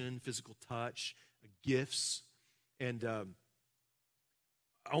affirmation, physical touch, gifts. And I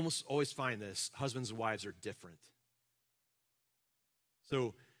almost always find this, husbands and wives are different.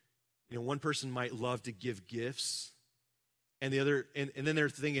 So, one person might love to give gifts, and the other, and then they're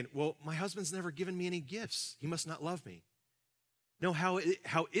thinking, well, my husband's never given me any gifts. He must not love me. No, how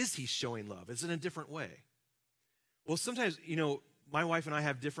is he showing love? It's in a different way. Well, sometimes, my wife and I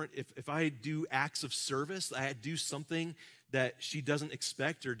have different, if I do acts of service, I do something that she doesn't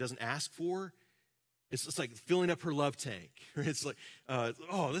expect or doesn't ask for, it's just like filling up her love tank. It's like,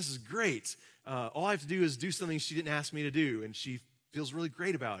 oh, this is great. All I have to do is do something she didn't ask me to do, and she feels really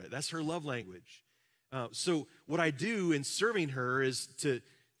great about it. That's her love language. So what I do in serving her is to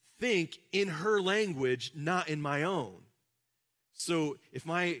think in her language, not in my own. So if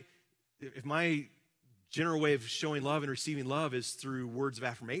my general way of showing love and receiving love is through words of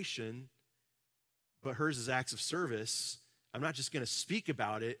affirmation, but hers is acts of service, I'm not just going to speak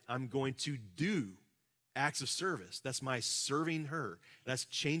about it, I'm going to do acts of service. That's my serving her. That's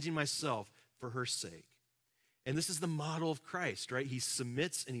changing myself for her sake. And this is the model of Christ, right? He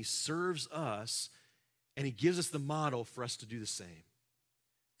submits and he serves us, and he gives us the model for us to do the same.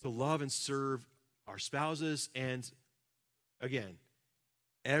 To love and serve our spouses and, again,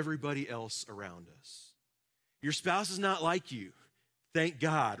 everybody else around us. Your spouse is not like you. Thank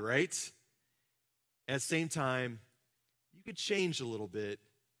God, right? At the same time, you could change a little bit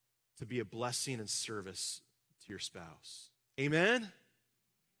to be a blessing and service to your spouse. Amen?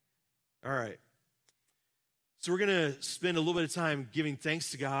 All right. So we're going to spend a little bit of time giving thanks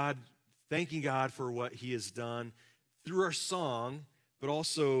to God, thanking God for what he has done through our song, but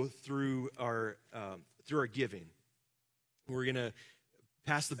also through our giving. We're going to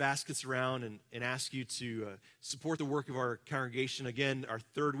pass the baskets around and ask you to support the work of our congregation. Again, our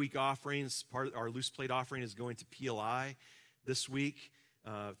third week offerings, part of our loose plate offering is going to PLI this week.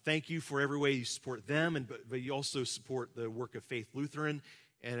 Thank you for every way you support them, but you also support the work of Faith Lutheran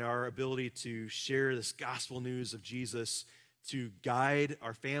and our ability to share this gospel news of Jesus, to guide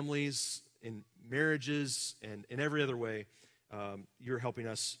our families in marriages and in every other way. You're helping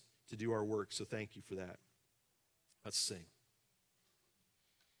us to do our work, so thank you for that. Let's sing.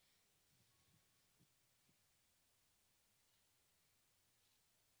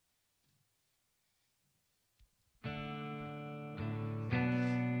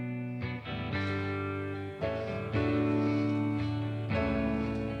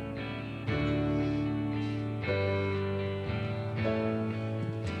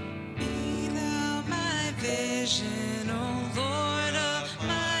 Vision, oh Lord of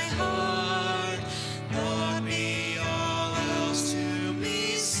my heart, Lord, be all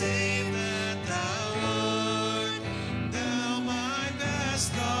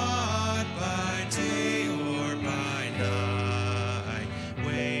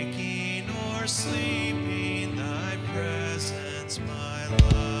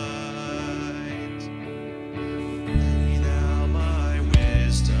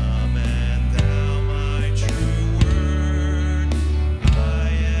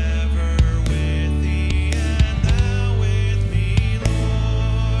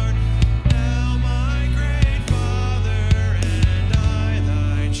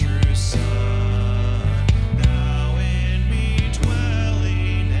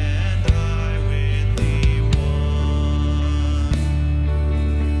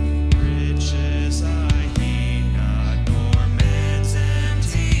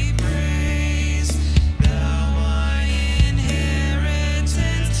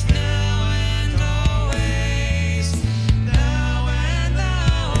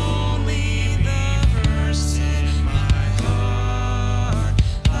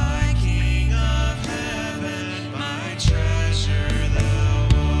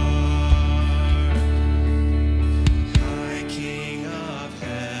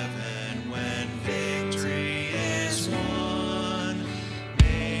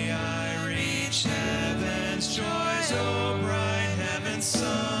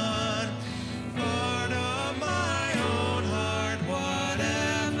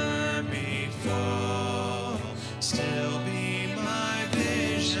Still be my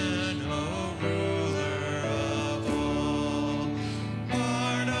vision, O ruler of all.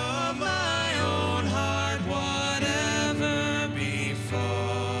 Part of my own heart, whatever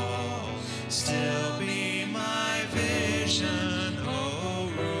befall. Still be my vision,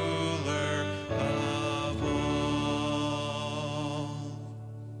 O ruler of all.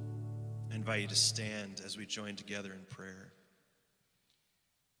 I invite you to stand as we join together in prayer.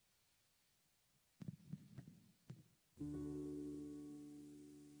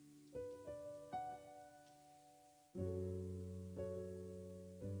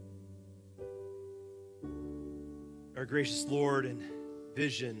 Our gracious Lord and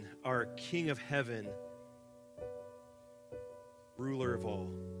vision, our King of heaven, ruler of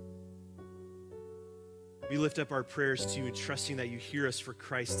all. We lift up our prayers to you, trusting that you hear us for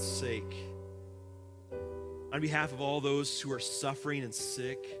Christ's sake. On behalf of all those who are suffering and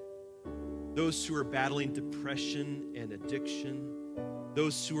sick, those who are battling depression and addiction,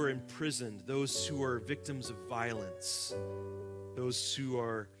 those who are imprisoned, those who are victims of violence, those who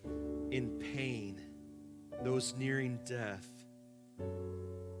are in pain, those nearing death,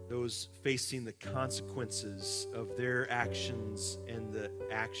 those facing the consequences of their actions and the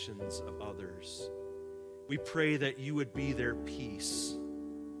actions of others. We pray that you would be their peace,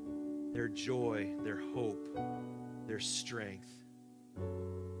 their joy, their hope, their strength.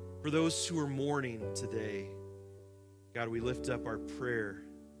 For those who are mourning today, God, we lift up our prayer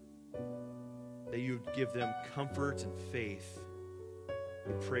that you would give them comfort and faith.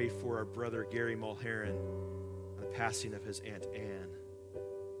 We pray for our brother Gary Mulheron on the passing of his Aunt Anne.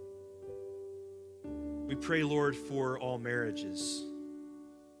 We pray, Lord, for all marriages,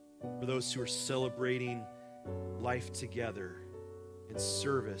 for those who are celebrating life together in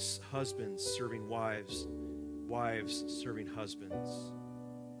service, husbands serving wives, wives serving husbands.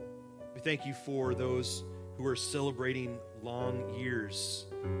 We thank you for those who are celebrating long years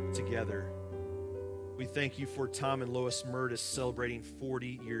together. We thank you for Tom and Lois Murtis celebrating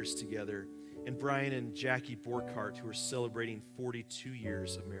 40 years together, and Brian and Jackie Borkhardt, who are celebrating 42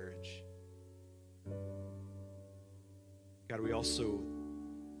 years of marriage. God, we also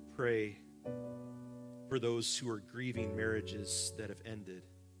pray for those who are grieving marriages that have ended.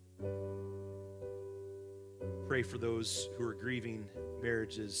 Pray for those who are grieving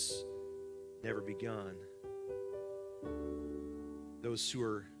marriages never begun. Those who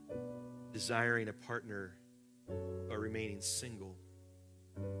are desiring a partner but remaining single.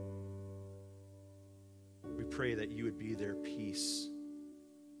 We pray that you would be their peace,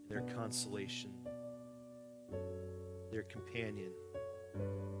 their consolation, their companion.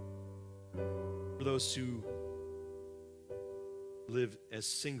 For those who live as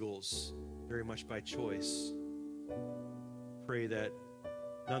singles very much by choice, pray that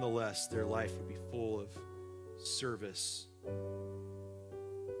nonetheless their life would be full of service,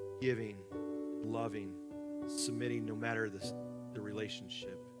 giving, loving, submitting no matter the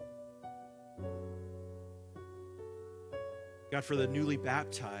relationship. God, for the newly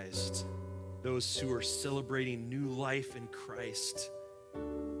baptized, those who are celebrating new life in Christ,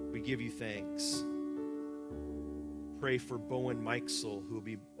 we give you thanks. Pray for Bowen Mikesel, who will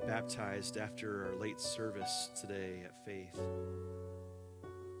be baptized after our late service today at Faith.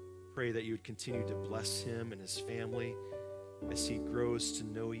 Pray that you would continue to bless him and his family as he grows to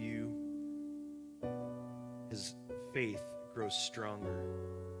know you. His faith grows stronger.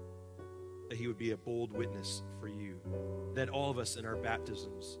 That he would be a bold witness for you. That all of us in our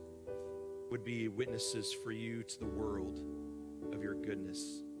baptisms would be witnesses for you to the world of your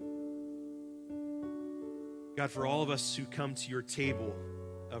goodness. God, for all of us who come to your table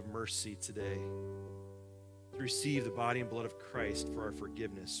of mercy today to receive the body and blood of Christ for our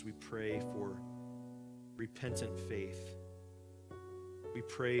forgiveness, we pray for repentant faith. We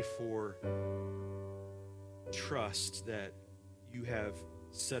pray for trust that you have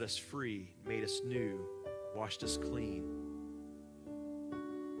set us free, made us new, washed us clean.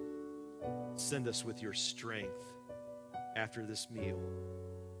 Send us with your strength after this meal.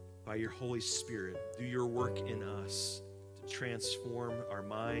 By your Holy Spirit, do your work in us to transform our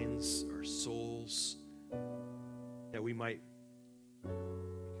minds, our souls, that we might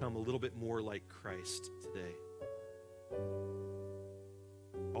become a little bit more like Christ today.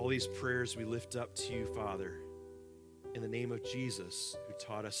 All these prayers we lift up to you, Father, in the name of Jesus, who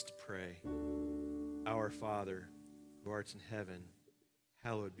taught us to pray. Our Father, who art in heaven,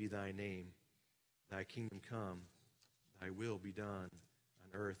 hallowed be thy name. Thy kingdom come, thy will be done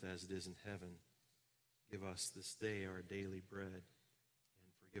on earth as it is in heaven. Give us this day our daily bread,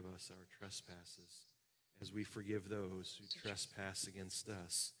 and forgive us our trespasses, as we forgive those who trespass against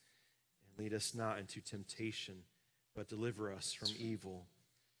us. And lead us not into temptation, but deliver us from evil.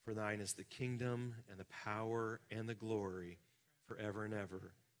 For thine is the kingdom and the power and the glory forever and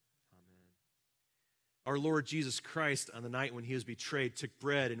ever. Amen. Our Lord Jesus Christ, on the night when he was betrayed, took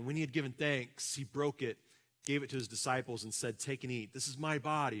bread, and when he had given thanks, he broke it, gave it to his disciples, and said, "Take and eat. This is my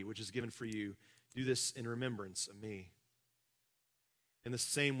body, which is given for you. Do this in remembrance of me." In the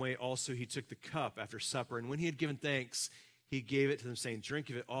same way also he took the cup after supper, and when he had given thanks, he gave it to them, saying, "Drink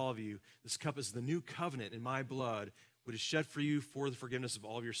of it, all of you. This cup is the new covenant in my blood, which is shed for you for the forgiveness of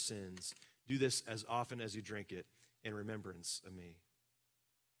all of your sins. Do this as often as you drink it in remembrance of me."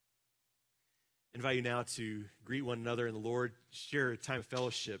 I invite you now to greet one another in the Lord, share a time of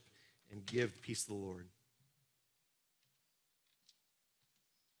fellowship, and give the peace of the Lord.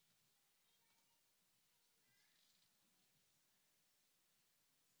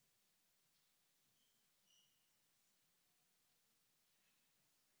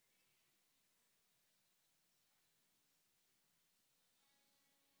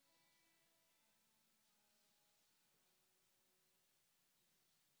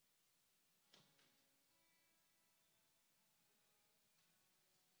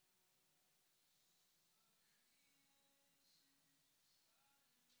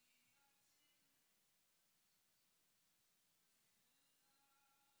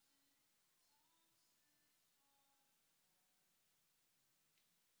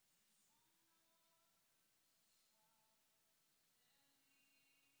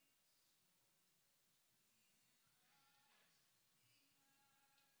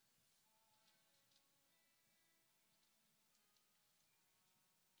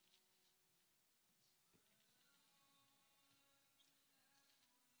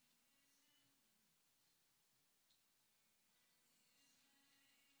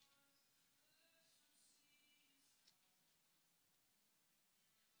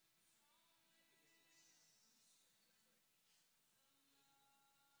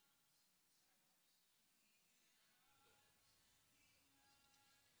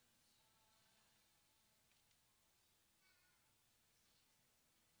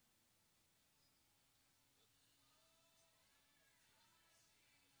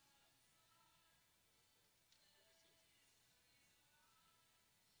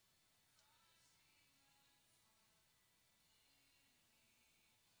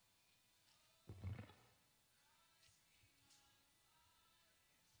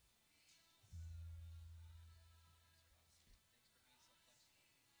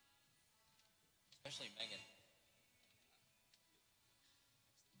 Especially Megan.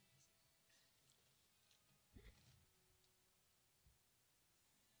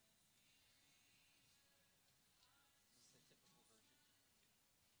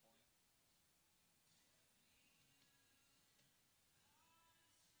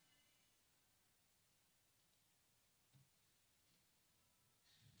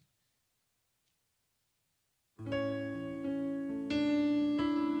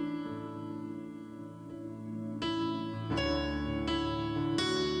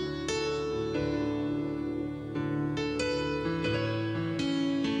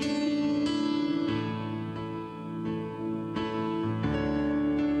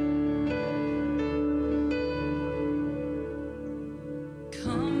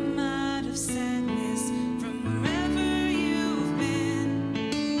 Come out of sadness from wherever you've been.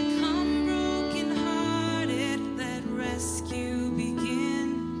 Come broken-hearted, let rescue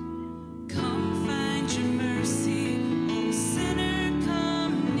begin. Come find your mercy, oh sinner,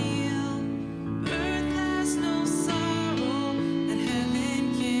 come kneel. Earth has no sorrow that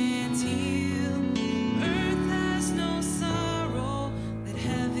heaven can't heal. Earth has no sorrow that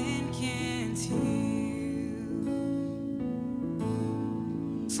heaven can't heal.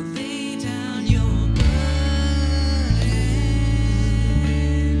 So lay down your burdens,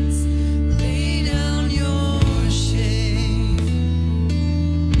 lay down your shame.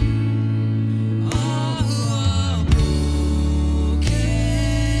 All who are broken,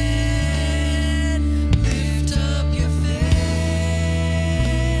 lift up your face.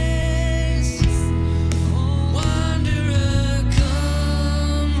 Oh, wanderer,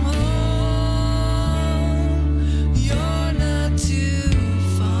 come home. You're not too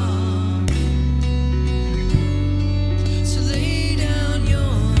far.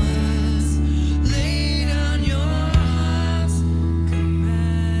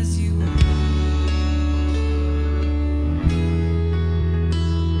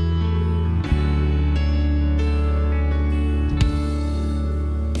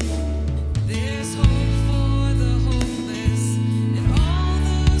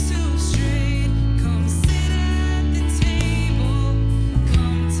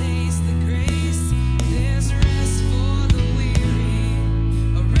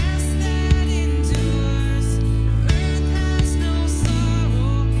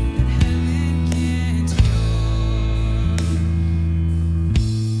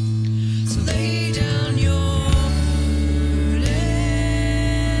 So lay down your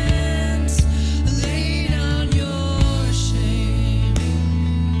burdens, lay down your shame.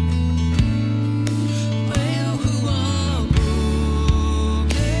 Well, who are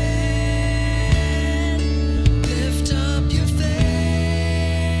broken, lift up your face.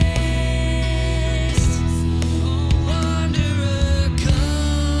 Wanderer,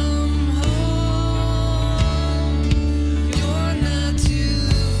 come home. You're not too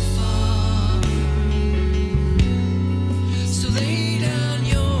far. So lay down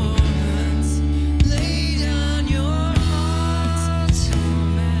your hands, lay down your heart.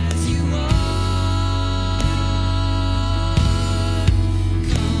 Come as you are.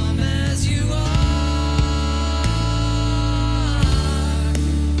 Come as you are.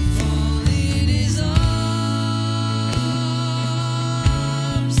 Fall in his arms.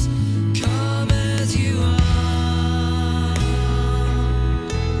 Come as you are.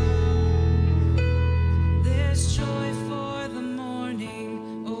 There's joy for the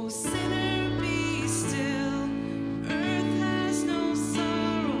morning, oh sinner, be still. Earth has no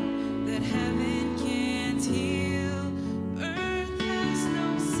sorrow that heaven can't heal. Earth has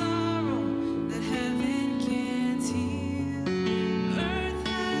no sorrow that heaven can't heal. Earth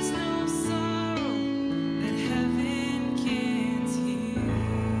has no sorrow that heaven can't heal.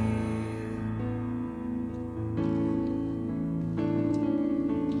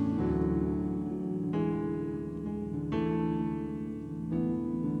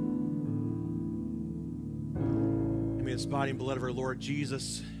 And may this body and blood of our Lord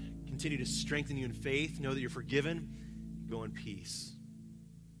Jesus continue to strengthen you in faith. Know that you're forgiven. Go in peace.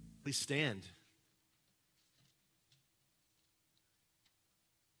 Please stand.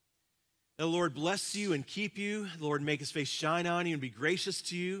 The Lord bless you and keep you. The Lord make his face shine on you and be gracious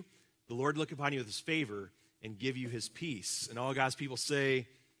to you. The Lord look upon you with his favor and give you his peace. And all God's people say,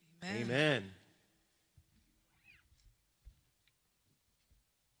 Amen.